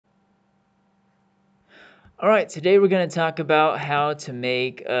All right, today we're going to talk about how to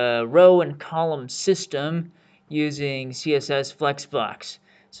make a row and column system using CSS Flexbox.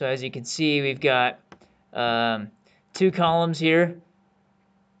 So as you can see, we've got two columns here.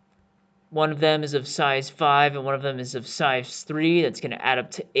 One of them is of size 5 and one of them is of size 3. That's going to add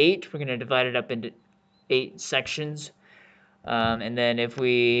up to 8. We're going to divide it up into 8 sections. And then if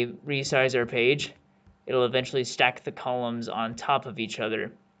we resize our page, it'll eventually stack the columns on top of each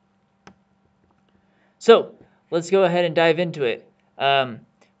other. So let's go ahead and dive into it.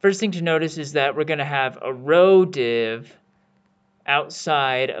 First thing to notice is that we're going to have a row div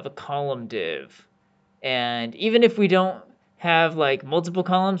outside of a column div. And even if we don't have like multiple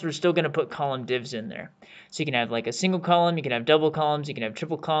columns, we're still going to put column divs in there. So you can have like a single column, you can have double columns, you can have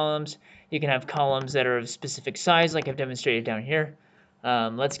triple columns, you can have columns that are of specific size like I've demonstrated down here.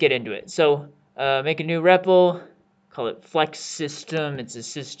 Let's get into it. So make a new REPL, call it Flex System. It's a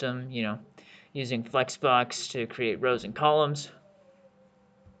system, using Flexbox to create rows and columns.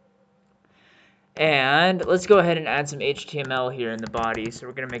 And let's go ahead and add some HTML here in the body. So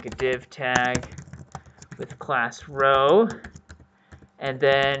we're going to make a div tag with class row. And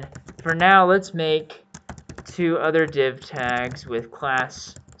then for now, let's make 2 other div tags with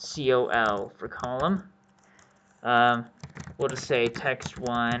class COL for column. We'll just say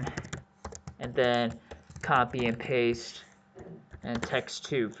text1 and then copy and paste and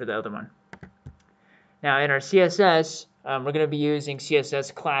text2 for the other one. Now in our CSS, we're going to be using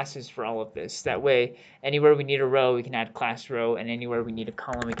CSS classes for all of this. That way, anywhere we need a row, we can add class row, and anywhere we need a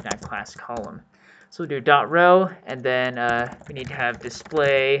column, we can add class column. So we'll do dot row, and then we need to have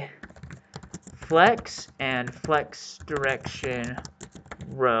display flex and flex direction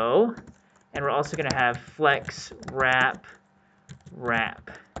row. And we're also going to have flex wrap.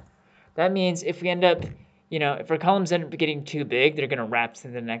 That means if we end up, if our columns end up getting too big, they're going to wrap to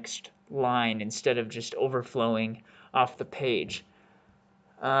the next line instead of just overflowing off the page.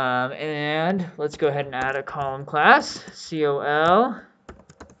 And let's go ahead and add a column class, COL.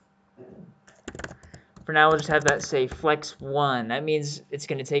 For now, we'll just have that say flex1. That means it's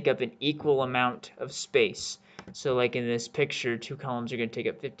going to take up an equal amount of space. So like in this picture, 2 columns are going to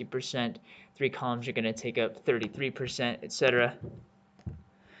take up 50%, 3 columns are going to take up 33%, etc.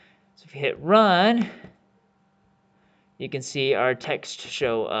 So if you hit run, you can see our text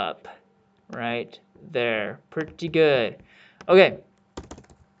show up right there. Pretty good. Okay.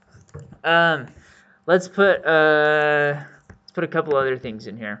 Let's put a couple other things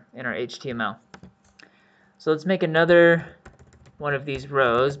in here in our HTML. So let's make another one of these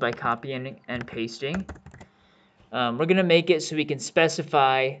rows by copying and pasting. We're going to make it so we can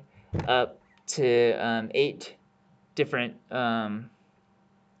specify up to 8 different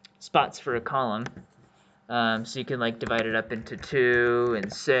spots for a column. So you can like divide it up into 2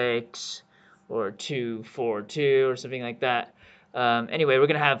 and 6 or 2, 4, 2 or something like that. Anyway, we're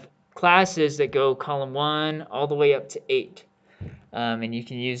going to have classes that go column 1 all the way up to 8. And you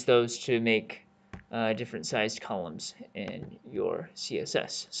can use those to make different sized columns in your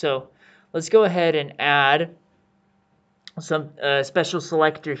CSS. So let's go ahead and add some special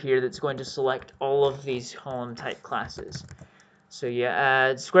selector here that's going to select all of these column type classes. So you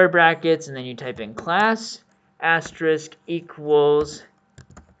add square brackets and then you type in class asterisk equals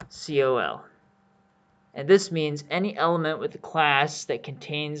COL. And this means any element with a class that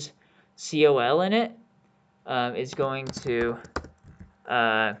contains COL in it is going to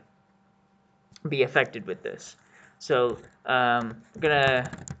be affected with this. So we're going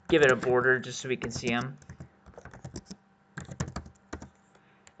to give it a border just so we can see them.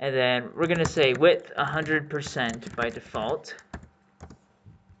 And then we're going to say width 100% by default.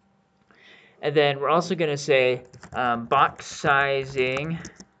 And then we're also going to say box sizing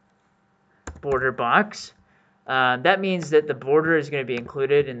border box. That means that the border is going to be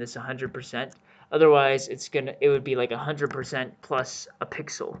included in this 100%. Otherwise, it would be like 100% plus a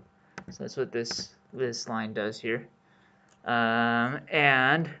pixel. So that's what this line does here.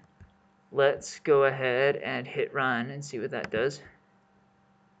 And let's go ahead and hit run and see what that does.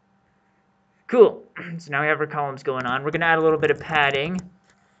 Cool. So now we have our columns going on. We're going to add a little bit of padding.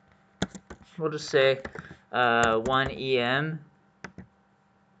 We'll just say 1 EM.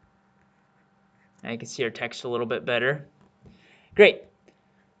 Now you can see our text a little bit better. Great.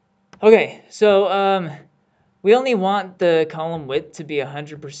 Okay, so we only want the column width to be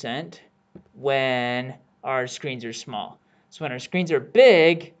 100% when our screens are small. So when our screens are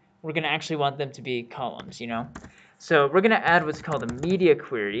big, we're going to actually want them to be columns, So we're going to add what's called a media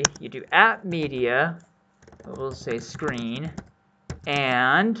query. You do @media, we'll say screen,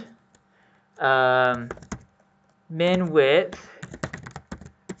 and min width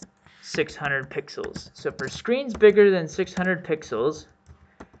 600 pixels. So for screens bigger than 600 pixels,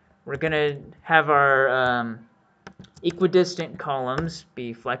 we're going to have our equidistant columns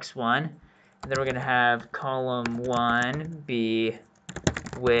be flex 1, and then we're going to have column 1 be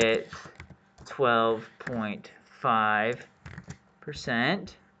width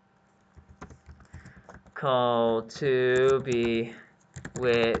 12.5%, col 2 be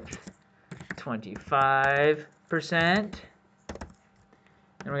width 25%,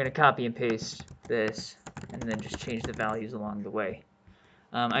 and we're going to copy and paste this and then just change the values along the way.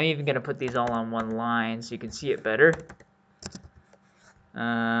 I'm even going to put these all on one line so you can see it better.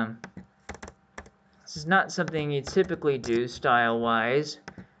 This is not something you typically do style-wise,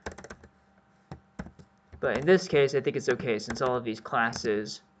 but in this case I think it's okay since all of these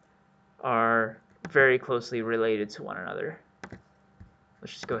classes are very closely related to one another.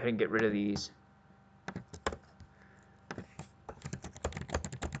 Let's just go ahead and get rid of these.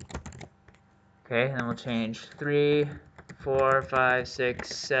 Okay, and then we'll change 3, 4, 5, 6,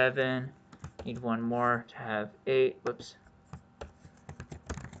 7. Need one more to have 8. Whoops.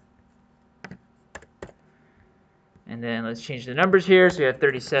 And then let's change the numbers here. So we have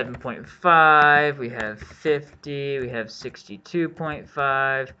 37.5, we have 50, we have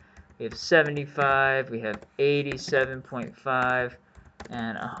 62.5, we have 75, we have 87.5,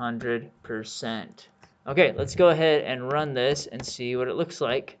 and 100%. Okay, let's go ahead and run this and see what it looks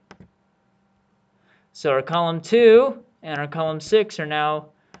like. So our column 2 and our column 6 are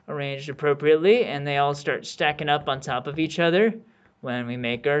now arranged appropriately, and they all start stacking up on top of each other when we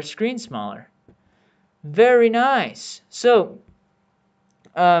make our screen smaller. Very nice. So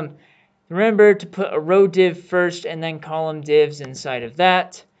remember to put a row div first and then column divs inside of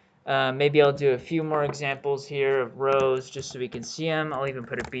that. Maybe I'll do a few more examples here of rows just so we can see them. I'll even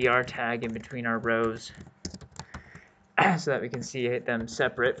put a BR tag in between our rows so that we can see them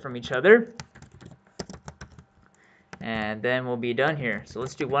separate from each other. And then we'll be done here. So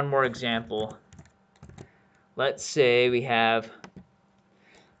let's do one more example. Let's say we have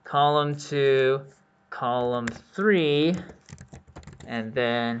column 2, column 3, and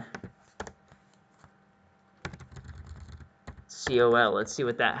then COL. Let's see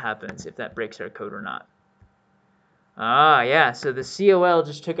what that happens, if that breaks our code or not. Ah, yeah, so the COL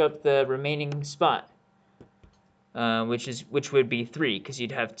just took up the remaining spot, which would be 3, because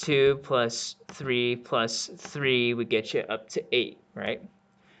you'd have 2 plus 3 plus 3 would get you up to 8, right?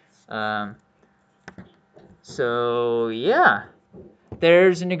 So yeah,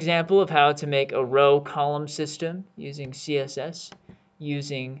 there's an example of how to make a row column system using CSS,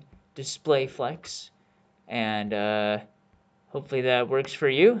 using display flex, and hopefully that works for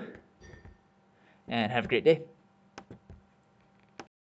you, and have a great day.